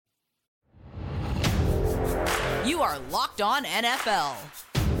are Locked On NFL,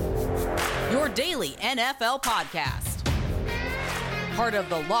 your daily NFL podcast. Part of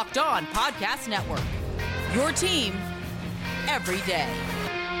the Locked On Podcast Network, your team every day.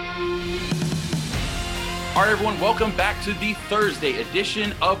 All right, everyone, welcome back to the Thursday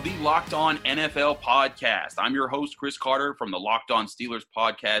edition of the Locked On NFL podcast. I'm your host, Chris Carter from the Locked On Steelers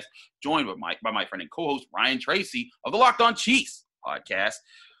podcast, joined by my friend and co-host, Ryan Tracy of the Locked On Chiefs podcast.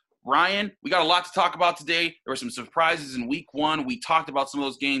 Ryan, we got a lot to talk about today. There were some surprises in week one. We talked about some of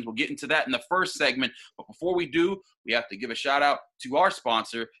those games. We'll get into that in the first segment. But before we do, we have to give a shout out to our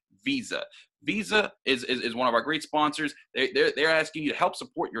sponsor, Visa. Visa is one of our great sponsors. They're asking you to help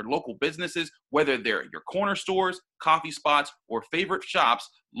support your local businesses, whether they're your corner stores, coffee spots, or favorite shops.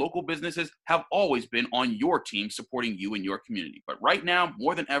 Local businesses have always been on your team supporting you and your community. But right now,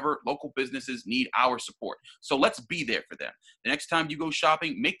 more than ever, local businesses need our support. So let's be there for them. The next time you go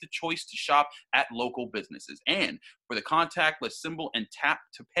shopping, make the choice to shop at local businesses. And for the contactless symbol and tap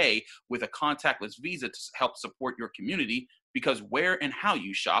to pay with a contactless Visa to help support your community, because where and how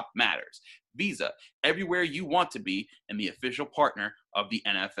you shop matters. Visa, everywhere you want to be, and the official partner of the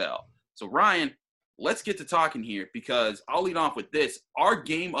NFL. So Ryan, let's get to talking here, because I'll lead off with this. Our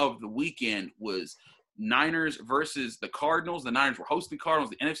game of the weekend was Niners versus the Cardinals. The Niners were hosting the Cardinals,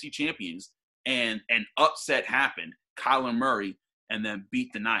 the NFC champions, and an upset happened. Kyler Murray and then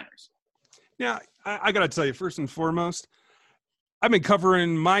beat the Niners. Now, I got to tell you, first and foremost, I've been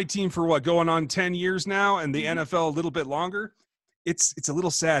covering my team for going on 10 years now, and the NFL a little bit longer. It's a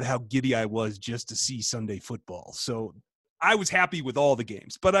little sad how giddy I was just to see Sunday football. So I was happy with all the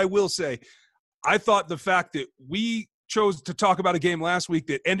games. But I will say, I thought the fact that we chose to talk about a game last week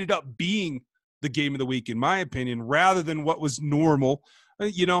that ended up being the game of the week, in my opinion, rather than what was normal,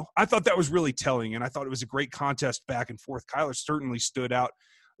 I thought that was really telling, and I thought it was a great contest back and forth. Kyler certainly stood out.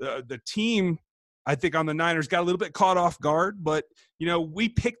 The team, I think, on the Niners got a little bit caught off guard, but, we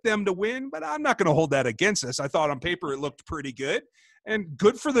picked them to win, but I'm not going to hold that against us. I thought on paper it looked pretty good, and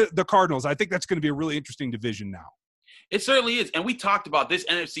good for the Cardinals. I think that's going to be a really interesting division now. It certainly is. And we talked about this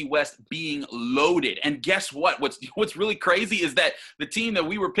NFC West being loaded. And guess what? What's really crazy is that the team that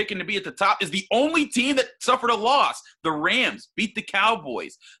we were picking to be at the top is the only team that suffered a loss. The Rams beat the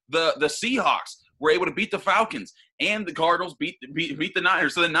Cowboys. The Seahawks were able to beat the Falcons. And the Cardinals beat the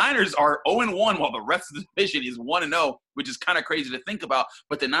Niners. So the Niners are 0-1 while the rest of the division is 1-0, which is kind of crazy to think about.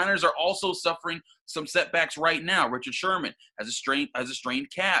 But the Niners are also suffering some setbacks right now. Richard Sherman has a strained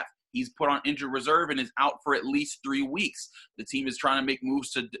calf. He's put on injured reserve and is out for at least 3 weeks. The team is trying to make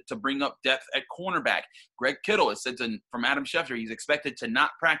moves to bring up depth at cornerback. Greg Kittle has said from Adam Schefter, he's expected to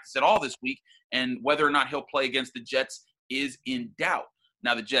not practice at all this week, and whether or not he'll play against the Jets is in doubt.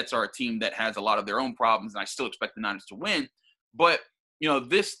 Now, the Jets are a team that has a lot of their own problems, and I still expect the Niners to win. But,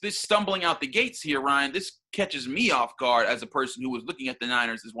 this stumbling out the gates here, Ryan, this catches me off guard as a person who was looking at the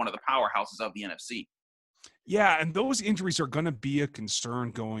Niners as one of the powerhouses of the NFC. Yeah, and those injuries are going to be a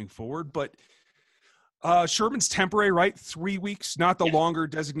concern going forward. But Sherman's temporary, right? 3 weeks, not the longer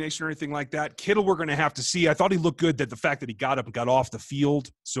designation or anything like that. Kittle, we're going to have to see. I thought he looked good, that the fact that he got up and got off the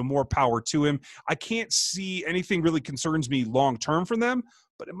field, so more power to him. I can't see anything really concerns me long-term from them,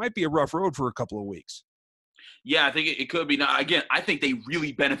 but it might be a rough road for a couple of weeks. Yeah, I think it could be. Now, again, I think they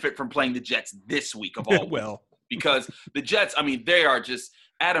really benefit from playing the Jets this week of all. Well, because the Jets, they are just –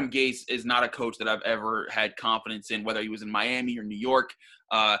 Adam Gase is not a coach that I've ever had confidence in, whether he was in Miami or New York.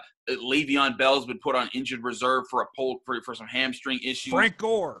 Le'Veon Bell's been put on injured reserve for some hamstring issues. Frank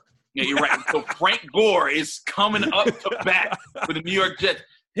Gore. Yeah, you're right. So Frank Gore is coming up to bat for the New York Jets.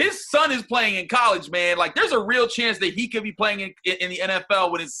 His son is playing in college, man. There's a real chance that he could be playing in the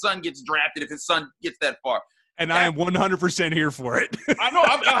NFL when his son gets drafted, if his son gets that far. And I am 100% here for it. I know.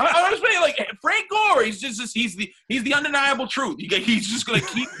 I'm just saying, Frank Gore, he's the undeniable truth. He's just going to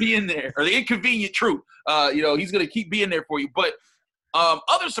keep being there, or the inconvenient truth. He's going to keep being there for you. But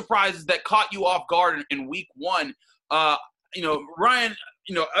other surprises that caught you off guard in week one, Ryan,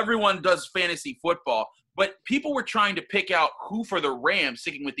 everyone does fantasy football, but people were trying to pick out who for the Rams,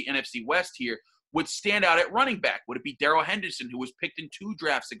 sticking with the NFC West here, would stand out at running back. Would it be Darrell Henderson, who was picked in 2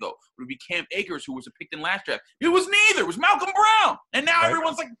 drafts ago? Would it be Cam Akers, who was picked in last draft? It was neither. It was Malcolm Brown. And now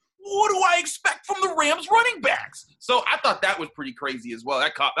everyone's like, what do I expect from the Rams running backs? So I thought that was pretty crazy as well.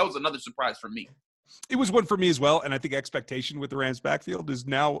 That was another surprise for me. It was one for me as well, and I think expectation with the Rams backfield is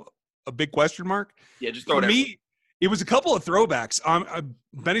now a big question mark. Yeah, just throw it for me. It was a couple of throwbacks.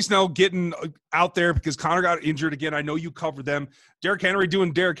 Benny Snell getting out there because Connor got injured again. I know you covered them. Derrick Henry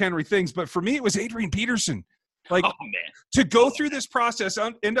doing Derrick Henry things. But for me, it was Adrian Peterson. To go through this process,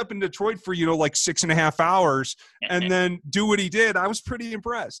 end up in Detroit for, 6.5 hours and then do what he did, I was pretty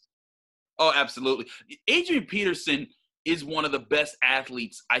impressed. Oh, absolutely. Adrian Peterson is one of the best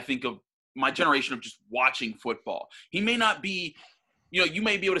athletes, I think, of my generation of just watching football. He may not be, you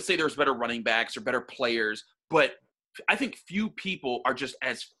may be able to say there's better running backs or better players, but I think few people are just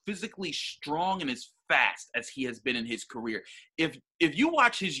as physically strong and as fast as he has been in his career. If you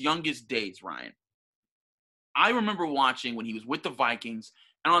watch his youngest days, Ryan, I remember watching when he was with the Vikings,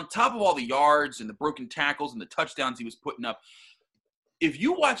 and on top of all the yards and the broken tackles and the touchdowns he was putting up, if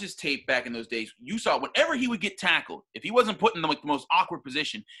you watch his tape back in those days, you saw whenever he would get tackled, if he wasn't put in the most awkward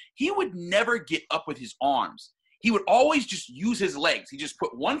position, he would never get up with his arms. He would always just use his legs. He just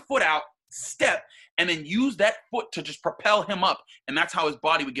put one foot out, step, and then use that foot to just propel him up, and that's how his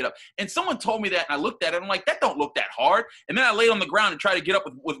body would get up. And someone told me that, and I looked at it, and I'm like, that don't look that hard. And then I laid on the ground and tried to get up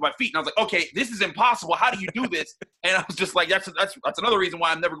with my feet, and I was like, okay, this is impossible. How do you do this? And I was just like, that's another reason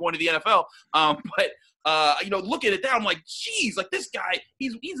why I'm never going to the NFL. Look at it now, I'm like, geez, like this guy,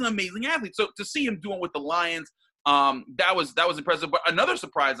 he's an amazing athlete. So to see him doing with the Lions, that was impressive. But another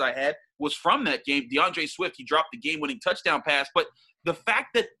surprise I had was from that game, DeAndre Swift. He dropped the game-winning touchdown pass, but the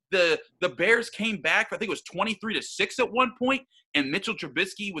fact that the Bears came back, I think it was 23-6 at one point, and Mitchell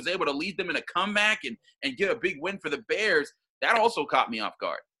Trubisky was able to lead them in a comeback and get a big win for the Bears, that also caught me off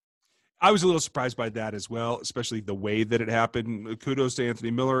guard. I was a little surprised by that as well, especially the way that it happened. Kudos to Anthony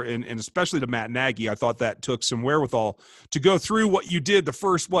Miller and especially to Matt Nagy. I thought that took some wherewithal to go through what you did the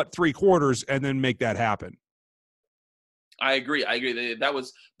first, 3 quarters and then make that happen. I agree. That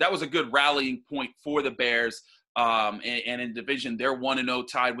was a good rallying point for the Bears. And in division, they're 1-0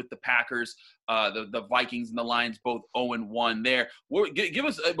 tied with the Packers. The Vikings and the Lions both 0-1 there. Give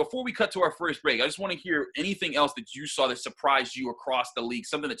us before we cut to our first break, I just want to hear anything else that you saw that surprised you across the league,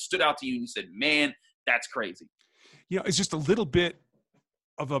 something that stood out to you and you said, man, that's crazy. It's just a little bit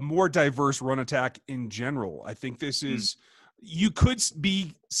of a more diverse run attack in general. I think this is you could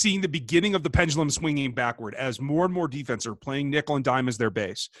be seeing the beginning of the pendulum swinging backward as more and more defense are playing nickel and dime as their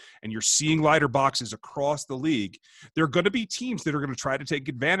base, and you're seeing lighter boxes across the league. There are going to be teams that are going to try to take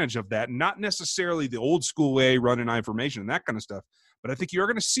advantage of that, not necessarily the old school way, run and I formation and that kind of stuff, but I think you're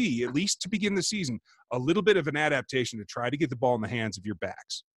going to see, at least to begin the season, a little bit of an adaptation to try to get the ball in the hands of your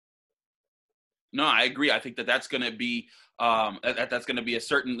backs. No, I agree. I think that's going to be that's going to be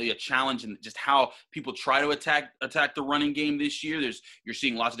certainly a challenge in just how people try to attack the running game this year. You're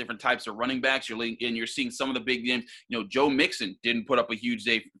seeing lots of different types of running backs. You're seeing some of the big names. Joe Mixon didn't put up a huge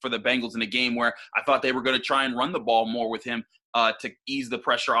day for the Bengals in a game where I thought they were going to try and run the ball more with him to ease the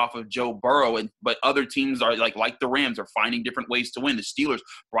pressure off of Joe Burrow. But other teams are like the Rams are finding different ways to win. The Steelers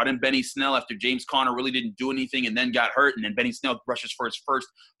brought in Benny Snell after James Conner really didn't do anything and then got hurt. And then Benny Snell rushes for his first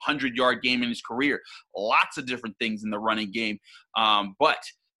 100-yard game in his career. Lots of different things in the running game.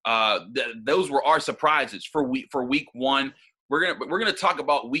 Those were our surprises for week one. We're gonna talk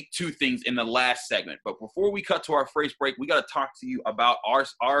about week 2 things in the last segment. But before we cut to our first break, we got to talk to you about our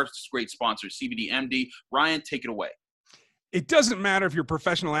great sponsor, CBDMD. Ryan, take it away. It doesn't matter if you're a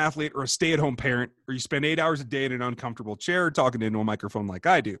professional athlete or a stay-at-home parent, or you spend 8 hours a day in an uncomfortable chair talking into a microphone like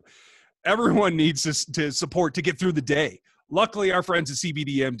I do. Everyone needs to support to get through the day. Luckily, our friends at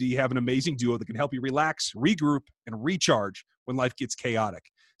CBDMD have an amazing duo that can help you relax, regroup, and recharge when life gets chaotic.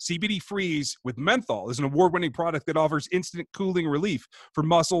 CBD Freeze with menthol is an award-winning product that offers instant cooling relief for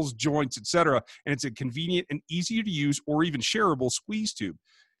muscles, joints, etc., and it's a convenient and easy-to-use or even shareable squeeze tube.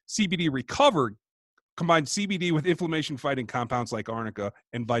 CBD Recover combines CBD with inflammation-fighting compounds like arnica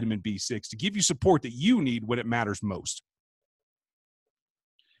and vitamin B6 to give you support that you need when it matters most.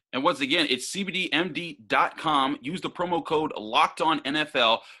 And once again, it's CBDMD.com. Use the promo code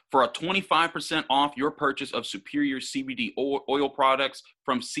LOCKEDONNFL for a 25% off your purchase of superior CBD oil products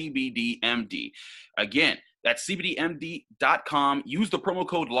from CBDMD. Again, that's CBDMD.com. Use the promo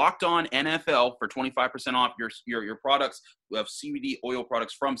code LOCKEDONNFL for 25% off your products of CBD oil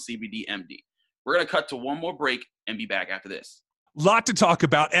products from CBDMD. We're going to cut to one more break and be back after this. Lot to talk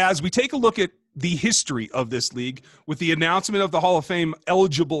about as we take a look at the history of this league with the announcement of the Hall of Fame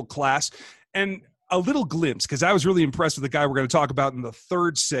eligible class and a little glimpse, because I was really impressed with the guy we're going to talk about in the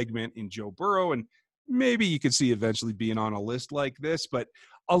third segment in Joe Burrow, and maybe you could see eventually being on a list like this, but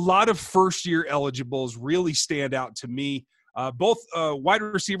a lot of first-year eligibles really stand out to me. Both wide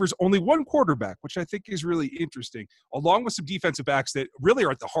receivers, only one quarterback, which I think is really interesting, along with some defensive backs that really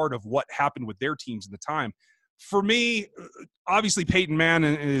are at the heart of what happened with their teams in the time. For me, obviously Peyton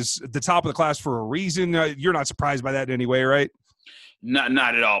Manning is at the top of the class for a reason. You're not surprised by that in any way, right?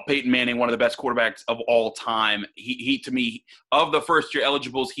 Not at all. Peyton Manning, one of the best quarterbacks of all time. He to me, of the first-year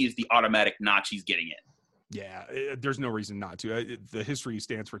eligibles, he's the automatic notch he's getting in. Yeah, there's no reason not to. The history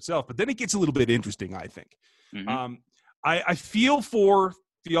stands for itself. But then it gets a little bit interesting, I think. Mm-hmm. I feel for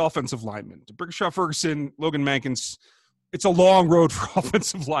the offensive linemen. Brickashaw Ferguson, Logan Mankins, it's a long road for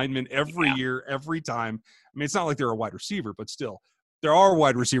offensive linemen every year, every time. I mean, it's not like they're a wide receiver, but still, there are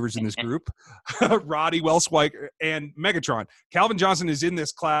wide receivers in this group. Roddy, Wellswike, and Megatron. Calvin Johnson is in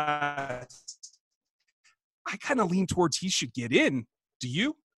this class. I kind of lean towards he should get in. Do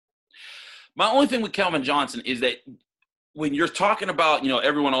you? My only thing with Calvin Johnson is that when you're talking about,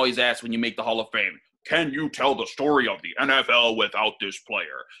 everyone always asks when you make the Hall of Fame, can you tell the story of the NFL without this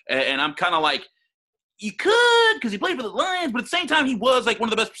player? And I'm kind of like, you could, because he played for the Lions, but at the same time, he was like one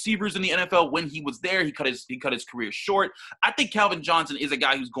of the best receivers in the NFL when he was there. He cut his career short. I think Calvin Johnson is a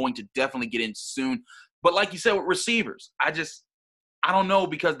guy who's going to definitely get in soon. But like you said with receivers, I don't know,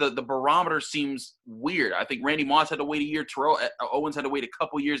 because the barometer seems weird. I think Randy Moss had to wait a year. Terrell Owens had to wait a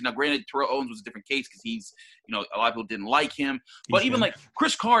couple years. Now, granted, Terrell Owens was a different case because he's, a lot of people didn't like him. But even like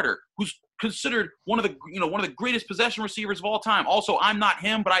Chris Carter, who's considered one of the greatest possession receivers of all time. Also, I'm not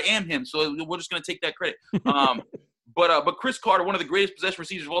him, but I am him. So we're just going to take that credit. But Chris Carter, one of the greatest possession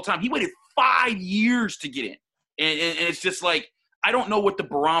receivers of all time, he waited 5 years to get in. And it's just like, I don't know what the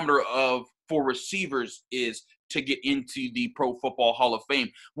barometer for receivers is to get into the Pro Football Hall of Fame.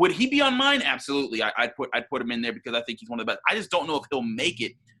 Would he be on mine? Absolutely. I'd put him in there because I think he's one of the best. I just don't know if he'll make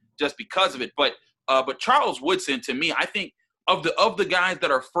it just because of it. But Charles Woodson, to me, I think of the guys that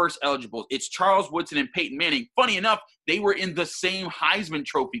are first eligible, it's Charles Woodson and Peyton Manning. Funny enough, they were in the same Heisman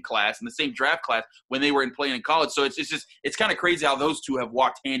Trophy class, in the same draft class when they were playing in college. So it's kind of crazy how those two have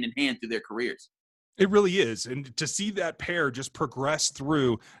walked hand in hand through their careers. It really is. And to see that pair just progress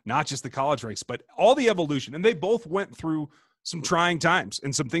through not just the college ranks, but all the evolution. And they both went through some trying times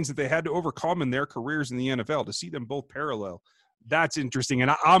and some things that they had to overcome in their careers in the NFL. To see them both parallel, that's interesting.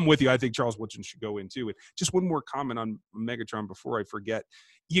 And I'm with you. I think Charles Woodson should go into it. Just one more comment on Megatron before I forget.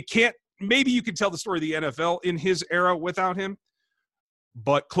 Maybe you could tell the story of the NFL in his era without him,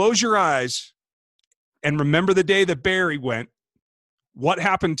 but close your eyes and remember the day that Barry went. What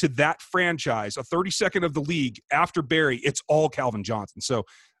happened to that franchise, a 32nd of the league after Barry? It's all Calvin Johnson. So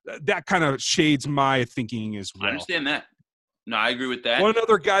that kind of shades my thinking as well. I understand that. No, I agree with that. One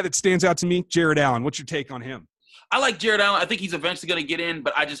other guy that stands out to me, Jared Allen. What's your take on him? I like Jared Allen. I think he's eventually going to get in,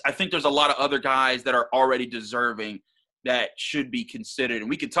 but I think there's a lot of other guys that are already deserving that should be considered. And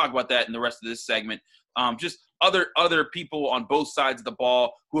we can talk about that in the rest of this segment. Just other people on both sides of the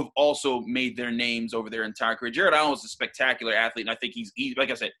ball who have also made their names over their entire career. Jared Allen was a spectacular athlete, and I think he's like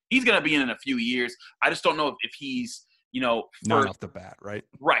I said, he's going to be in a few years. I just don't know if he's, not off the bat, right?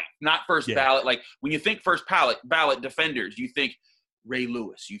 Right, not first ballot. Like when you think first ballot defenders, you think Ray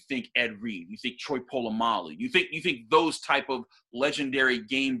Lewis, you think Ed Reed, you think Troy Polamalu, you think those type of legendary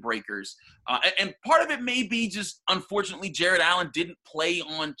game breakers. And part of it may be just, unfortunately, Jared Allen didn't play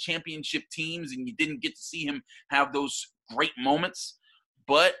on championship teams and you didn't get to see him have those great moments.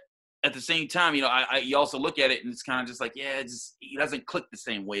 But at the same time, you also look at it and it's kind of just like, he doesn't click the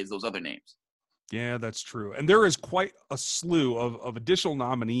same way as those other names. Yeah, that's true. And there is quite a slew of additional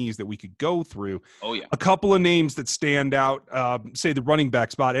nominees that we could go through. Oh, yeah. A couple of names that stand out, say the running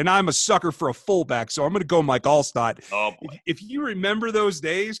back spot. And I'm a sucker for a fullback, so I'm going to go Mike Allstott. Oh, boy. If you remember those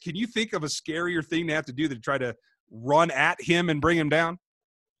days, can you think of a scarier thing to have to do than try to run at him and bring him down?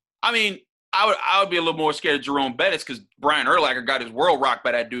 I mean, I would be a little more scared of Jerome Bettis because Brian Urlacher got his world rocked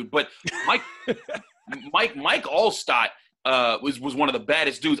by that dude. But Mike Allstott was one of the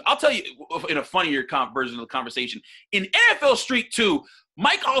baddest dudes. I'll tell you, in a funnier version of the conversation, in NFL Street 2,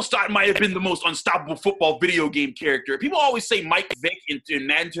 Mike Allstott might have been the most unstoppable football video game character. People always say Mike Vick in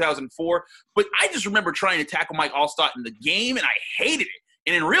Madden 2004, but I just remember trying to tackle Mike Allstott in the game, and I hated it.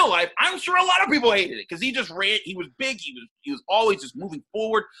 And in real life, I'm sure a lot of people hated it because he just ran. He was big. He was always just moving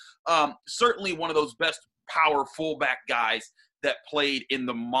forward. Certainly one of those best power fullback guys that played in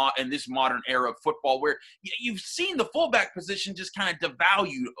this modern era of football, where you've seen the fullback position just kind of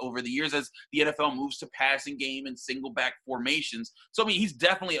devalued over the years as the NFL moves to passing game and single back formations. So I mean, he's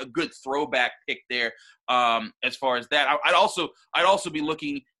definitely a good throwback pick there. As far as that, I'd also be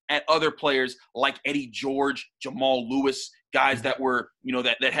looking at other players like Eddie George, Jamal Lewis, guys that were,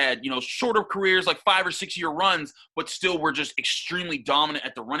 that had, shorter careers, like 5 or 6 year runs, but still were just extremely dominant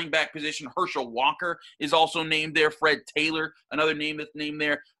at the running back position. Herschel Walker is also named there. Fred Taylor, another name that's named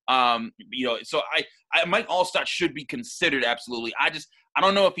there. So Mike Allstott should be considered. Absolutely. I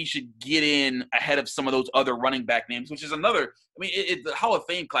don't know if he should get in ahead of some of those other running back names, which is another, the Hall of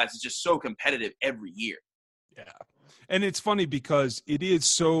Fame class is just so competitive every year. Yeah. And it's funny because it is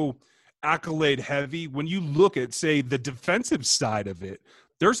so accolade heavy. When you look at, say, the defensive side of it,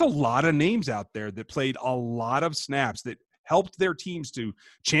 there's a lot of names out there that played a lot of snaps that helped their teams to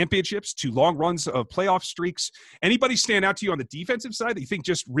championships, to long runs of playoff streaks. Anybody stand out to you on the defensive side that you think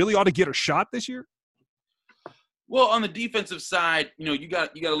just really ought to get a shot this year? Well, on the defensive side, you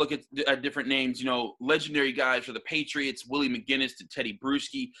got to look at different names. Legendary guys for the Patriots, Willie McGinnis to Teddy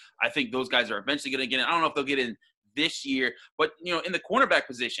Bruschi. I think those guys are eventually going to get in. I don't know if they'll get in this year, but in the cornerback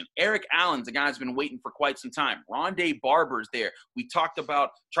position, Eric Allen's a guy who's been waiting for quite some time. Rondé Barber's there. We talked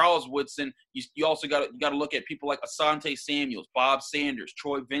about Charles Woodson. You also got to look at people like Asante Samuels, Bob Sanders,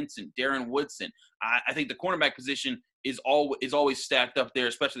 Troy Vincent, Darren Woodson. I think the cornerback position is always stacked up there,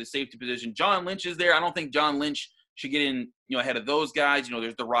 especially the safety position. John Lynch is there. I don't think John Lynch should get in, ahead of those guys.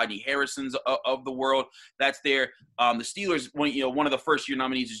 There's the Rodney Harrisons of the world that's there. The Steelers, one of the first-year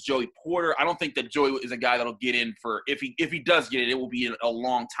nominees is Joey Porter. I don't think that Joey is a guy that'll get in for if he does get it will be in a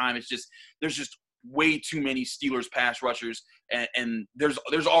long time. It's just there's just way too many Steelers pass rushers, and there's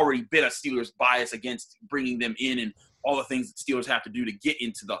already been a Steelers bias against bringing them in and all the things that Steelers have to do to get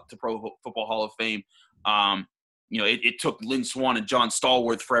into the Pro Football Hall of Fame. It took Lynn Swann and John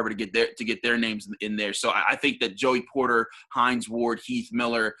Stallworth forever to get their names in there. So I think that Joey Porter, Hines Ward, Heath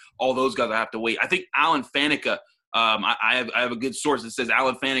Miller, all those guys have to wait. I think Alan Faneca, I have a good source that says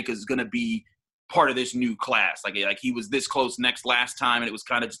Alan Faneca is going to be part of this new class. Like he was this close last time, and it was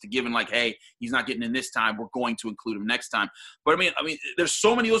kind of just a given, like, hey, he's not getting in this time. We're going to include him next time. But I mean, there's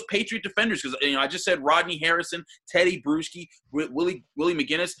so many of those Patriot defenders because I just said Rodney Harrison, Teddy Bruschi, Willie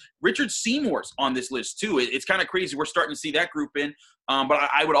McGinnis, Richard Seymour's on this list too. It's kind of crazy. We're starting to see that group in. But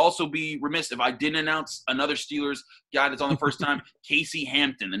I would also be remiss if I didn't announce another Steelers guy that's on the first time, Casey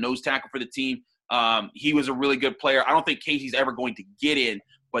Hampton, the nose tackle for the team. He was a really good player. I don't think Casey's ever going to get in,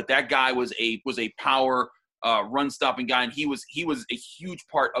 but that guy was a power run-stopping guy, and he was a huge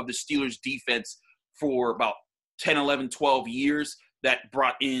part of the Steelers' defense for about 10, 11, 12 years that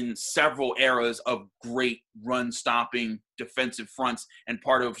brought in several eras of great run-stopping defensive fronts and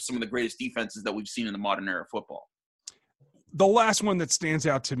part of some of the greatest defenses that we've seen in the modern era of football. The last one that stands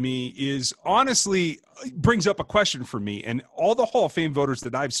out to me is honestly brings up a question for me, and all the Hall of Fame voters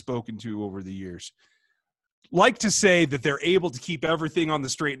that I've spoken to over the years like to say that they're able to keep everything on the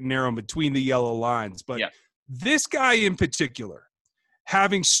straight and narrow between the yellow lines. But This guy in particular,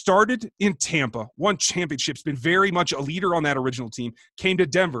 having started in Tampa, won championships, been very much a leader on that original team, came to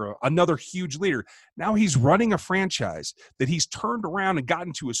Denver, another huge leader. Now he's running a franchise that he's turned around and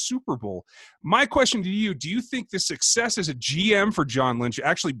gotten to a Super Bowl. My question to you, do you think the success as a GM for John Lynch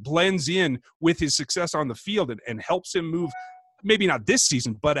actually blends in with his success on the field and helps him move, maybe not this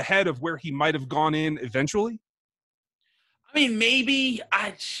season, but ahead of where he might have gone in eventually? I mean, maybe.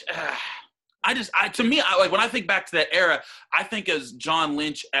 To me, when I think back to that era, I think as John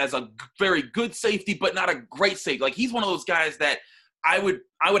Lynch as a very good safety, but not a great safety. Like, he's one of those guys that I would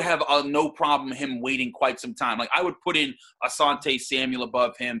have no problem him waiting quite some time. Like, I would put in Asante Samuel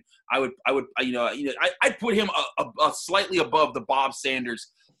above him. I'd put him a slightly above the Bob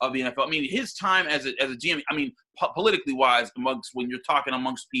Sanders of the NFL. I mean, his time as a GM, I mean, politically wise, when you're talking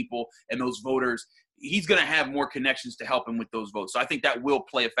amongst people and those voters, he's going to have more connections to help him with those votes. So I think that will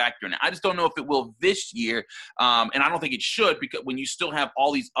play a factor in it. I just don't know if it will this year, and I don't think it should, because when you still have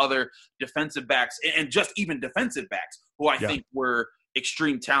all these other defensive backs and just even defensive backs who I think were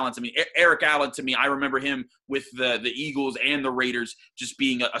extreme talents. I mean, Eric Allen, to me, I remember him with the Eagles and the Raiders just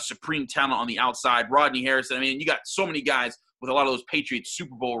being a supreme talent on the outside. Rodney Harrison, I mean, you got so many guys with a lot of those Patriots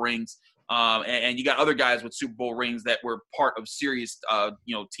Super Bowl rings. And you got other guys with Super Bowl rings that were part of serious,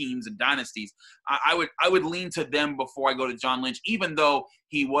 teams and dynasties. I would lean to them before I go to John Lynch, even though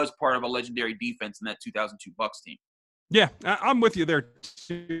he was part of a legendary defense in that 2002 Bucs team. Yeah, I'm with you there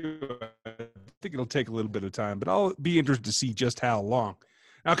too. I think it'll take a little bit of time, but I'll be interested to see just how long.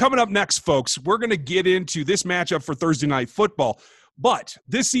 Now, coming up next, folks, we're going to get into this matchup for Thursday Night Football. But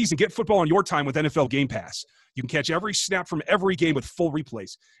this season, get football on your time with NFL Game Pass. You can catch every snap from every game with full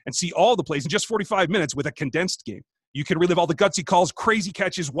replays and see all the plays in just 45 minutes with a condensed game. You can relive all the gutsy calls, crazy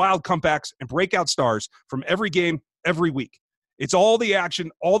catches, wild comebacks, and breakout stars from every game, every week. It's all the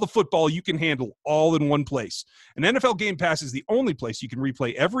action, all the football you can handle, all in one place. And NFL Game Pass is the only place you can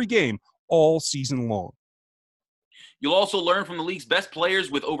replay every game all season long. You'll also learn from the league's best players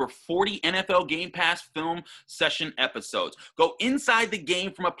with over 40 NFL Game Pass film session episodes. Go inside the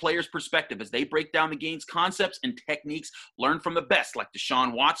game from a player's perspective as they break down the game's concepts and techniques. Learn from the best like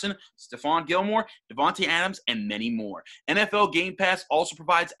Deshaun Watson, Stephon Gilmore, Devontae Adams, and many more. NFL Game Pass also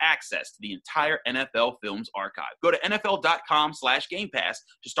provides access to the entire NFL Films archive. Go to NFL.com/Game Pass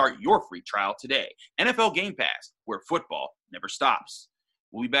to start your free trial today. NFL Game Pass, where football never stops.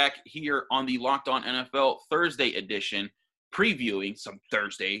 We'll be back here on the Locked On NFL Thursday edition previewing some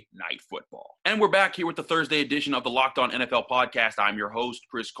Thursday night football. And we're back here with the Thursday edition of the Locked On NFL podcast. I'm your host,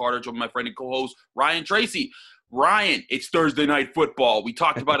 Chris Carter, joined by my friend and co-host, Ryan Tracy. Ryan, it's Thursday night football. We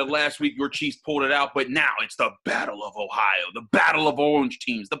talked about it last week. Your Chiefs pulled it out, but now it's the Battle of Ohio, the Battle of Orange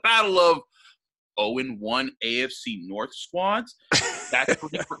teams, the Battle of 0-1 AFC North squads. That's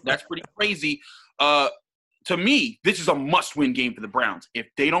pretty crazy. To me, this is a must-win game for the Browns. If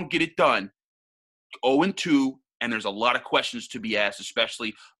they don't get it done, 0-2, and there's a lot of questions to be asked,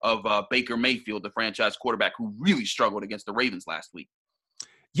 especially of Baker Mayfield, the franchise quarterback who really struggled against the Ravens last week.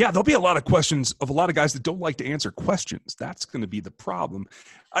 Yeah, there'll be a lot of questions of a lot of guys that don't like to answer questions. That's going to be the problem.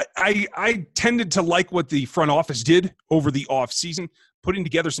 I tended to like what the front office did over the offseason, putting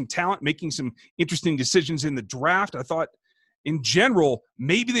together some talent, making some interesting decisions in the draft. I thought, in general,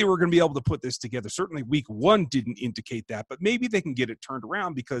 maybe they were going to be able to put this together. Certainly week one didn't indicate that, but maybe they can get it turned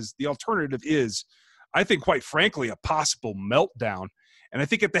around because the alternative is, I think, quite frankly, a possible meltdown. And I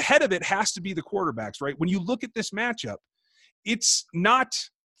think at the head of it has to be the quarterbacks, right? When you look at this matchup, it's not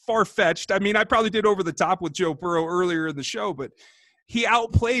far-fetched. I mean, I probably did over the top with Joe Burrow earlier in the show, but he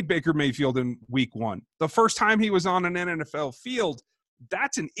outplayed Baker Mayfield in week one. The first time he was on an NFL field,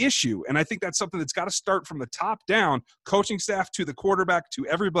 that's an issue. And I think that's something that's got to start from the top down, coaching staff to the quarterback to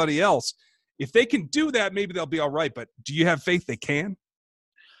everybody else. If they can do that, maybe they'll be all right. But do you have faith they can?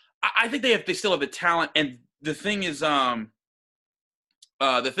 I think they still have the talent. And the thing is,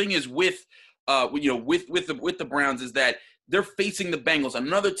 with the Browns is that they're facing the Bengals,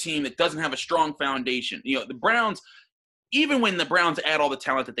 another team that doesn't have a strong foundation. You know, the Browns, even when the Browns add all the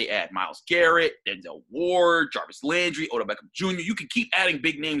talent that they add, Myles Garrett, Denzel Ward, Jarvis Landry, Odell Beckham Jr., you can keep adding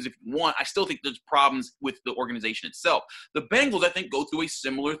big names if you want. I still think there's problems with the organization itself. The Bengals, I think, go through a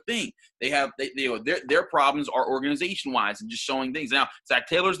similar thing. They have their problems are organization-wise and just showing things. Now, Zach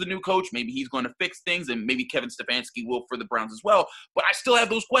Taylor's the new coach. Maybe he's going to fix things, and maybe Kevin Stefanski will for the Browns as well. But I still have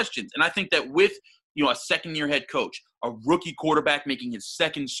those questions. And I think that with a second-year head coach, a rookie quarterback making his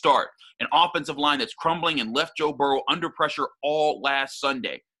second start, an offensive line that's crumbling and left Joe Burrow under pressure all last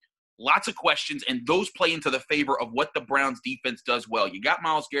Sunday. Lots of questions, and those play into the favor of what the Browns defense does well. You got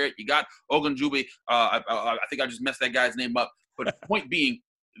Myles Garrett, you got Ogunjobi. I think I just messed that guy's name up. But the point being,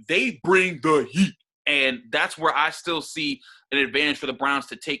 they bring the heat, and that's where I still see an advantage for the Browns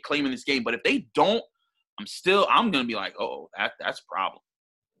to take claim in this game. But if they don't, I'm going to be like, that's a problem.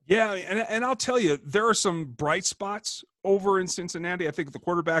 Yeah, and I'll tell you, there are some bright spots over in Cincinnati. I think the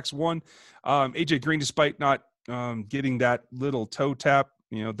quarterbacks won. A.J. Green, despite not getting that little toe tap,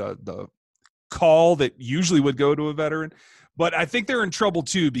 the call that usually would go to a veteran. But I think they're in trouble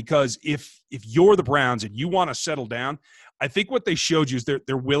too, because if you're the Browns and you want to settle down, I think what they showed you is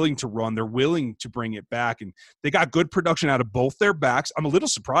they're willing to run. They're willing to bring it back. And they got good production out of both their backs. I'm a little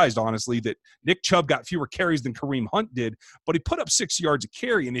surprised, honestly, that Nick Chubb got fewer carries than Kareem Hunt did, but he put up 6 yards a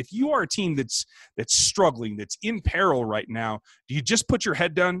carry. And if you are a team that's struggling, that's in peril right now, do you just put your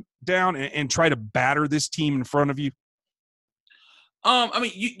head down and try to batter this team in front of you? I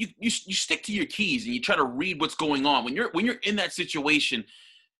mean, you stick to your keys and you try to read what's going on. When you're in that situation,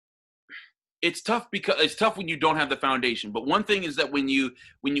 it's tough when you don't have the foundation. But one thing is that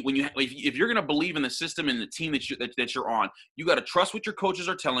if you're going to believe in the system and the team that you're on, you got to trust what your coaches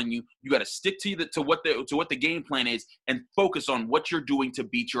are telling you. You got to stick to what the game plan is and focus on what you're doing to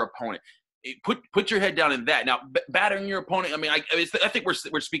beat your opponent. Put your head down in that. Now, battering your opponent. I mean, I think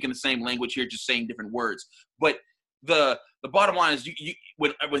we're speaking the same language here, just saying different words. But the bottom line is,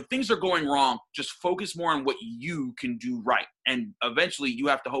 when things are going wrong, just focus more on what you can do right. And eventually, you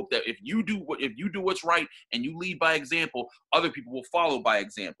have to hope that if you do what's right and you lead by example, other people will follow by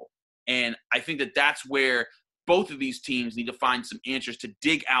example. And I think that that's where both of these teams need to find some answers to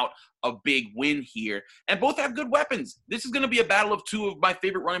dig out a big win here. And both have good weapons. This is going to be a battle of two of my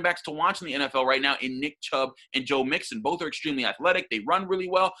favorite running backs to watch in the NFL right now, in Nick Chubb and Joe Mixon. Both are extremely athletic. They run really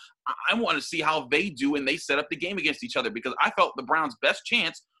well. I want to see how they do and they set up the game against each other, because I felt the Browns' best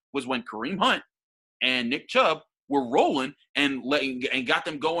chance was when Kareem Hunt and Nick Chubb were rolling and got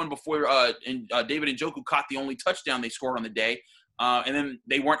them going before David Njoku caught the only touchdown they scored on the day. And then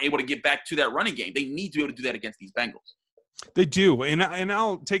they weren't able to get back to that running game. They need to be able to do that against these Bengals. They do. And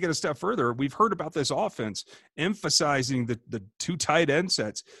I'll take it a step further. We've heard about this offense emphasizing the two tight end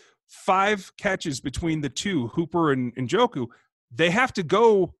sets. 5 catches between the two, Hooper and Njoku. They have to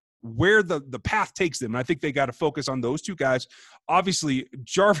go where the path takes them. And I think they got to focus on those two guys. Obviously,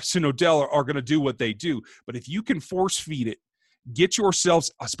 Jarvis and Odell are going to do what they do. But if you can force feed it, get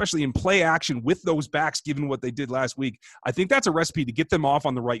yourselves, especially in play action with those backs, given what they did last week, I think that's a recipe to get them off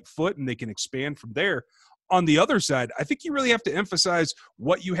on the right foot, and they can expand from there. On the other side, I think you really have to emphasize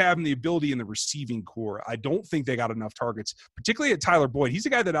what you have in the ability in the receiving core. I don't think they got enough targets, particularly at Tyler Boyd. He's a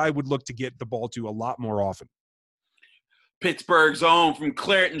guy that I would look to get the ball to a lot more often. Pittsburgh's own from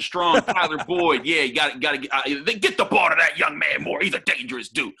Clareton Strong, Tyler Boyd. Yeah, you got to get the ball to that young man more. He's a dangerous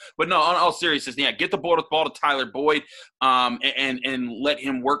dude. But no, on all seriousness, yeah, get the ball to Tyler Boyd, and let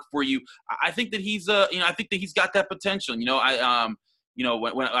him work for you. I think that he's I think that he's got that potential. When I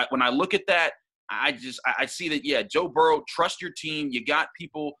look at that, I see that, yeah, Joe Burrow, trust your team. You got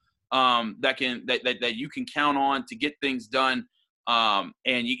people that you can count on to get things done,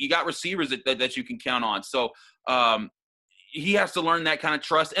 and you got receivers that you can count on. So he has to learn that kind of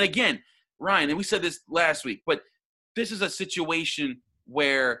trust. And again, Ryan, and we said this last week, but this is a situation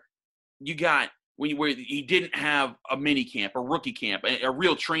where where he didn't have a mini camp, a rookie camp, a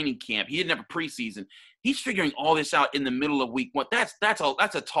real training camp. He didn't have a preseason. He's figuring all this out in the middle of week one. That's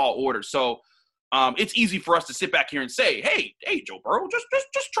a tall order. So it's easy for us to sit back here and say, hey, Joe Burrow, just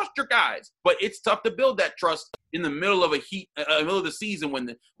trust your guys. But it's tough to build that trust in the middle of middle of the season when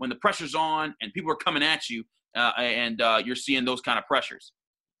the pressure's on and people are coming at you. And you're seeing those kind of pressures.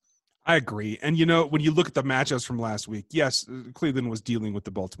 I agree. And, when you look at the matchups from last week, yes, Cleveland was dealing with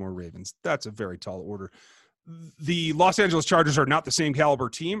the Baltimore Ravens. That's a very tall order. The Los Angeles Chargers are not the same caliber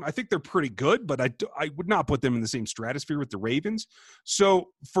team. I think they're pretty good, but I would not put them in the same stratosphere with the Ravens. So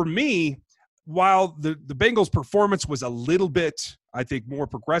for me, while the Bengals' performance was a little bit, I think, more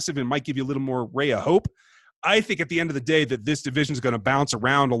progressive and might give you a little more ray of hope, I think at the end of the day that this division is going to bounce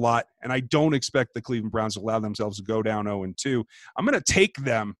around a lot, and I don't expect the Cleveland Browns to allow themselves to go down 0-2. I'm going to take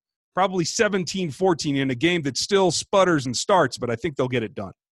them probably 17-14 in a game that still sputters and starts, but I think they'll get it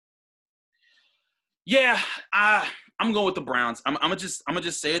done. Yeah, I'm going with the Browns. I'm gonna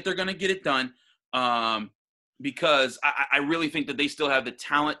just say that they're going to get it done, because I really think that they still have the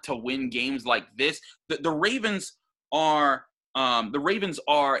talent to win games like this. The Ravens are. The Ravens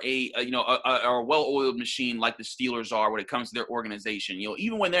are a well-oiled machine like the Steelers are when it comes to their organization.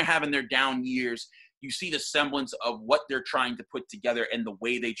 Even when they're having their down years, you see the semblance of what they're trying to put together and the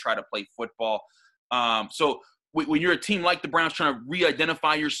way they try to play football. So when you're a team like the Browns trying to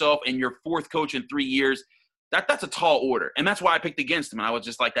re-identify yourself and your fourth coach in 3 years, that's a tall order. And that's why I picked against them. And I was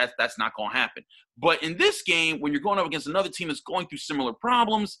just like, that's not going to happen. But in this game, when you're going up against another team that's going through similar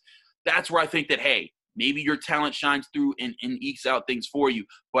problems, that's where I think that, hey, maybe your talent shines through and ekes out things for you.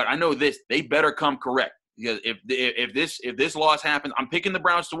 But I know this, they better come correct. Because if this loss happens, I'm picking the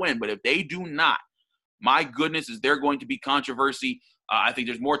Browns to win. But if they do not, my goodness, is there going to be controversy. I think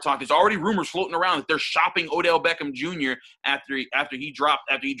there's more talk. There's already rumors floating around that they're shopping Odell Beckham Jr. after he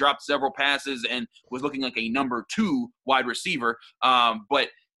dropped several passes and was looking like a number 2 wide receiver. But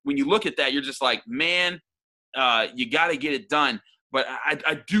when you look at that, you're just like, man, you got to get it done. But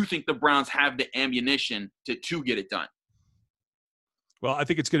I do think the Browns have the ammunition to get it done. Well, I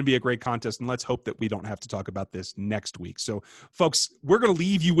think it's going to be a great contest, and let's hope that we don't have to talk about this next week. So, folks, we're going to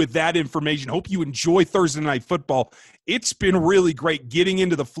leave you with that information. Hope you enjoy Thursday Night Football. It's been really great getting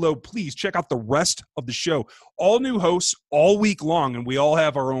into the flow. Please check out the rest of the show. All new hosts all week long, and we all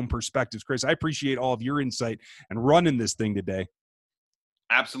have our own perspectives. Chris, I appreciate all of your insight and running this thing today.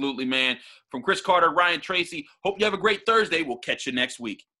 Absolutely, man. From Chris Carter, Ryan Tracy, hope you have a great Thursday. We'll catch you next week.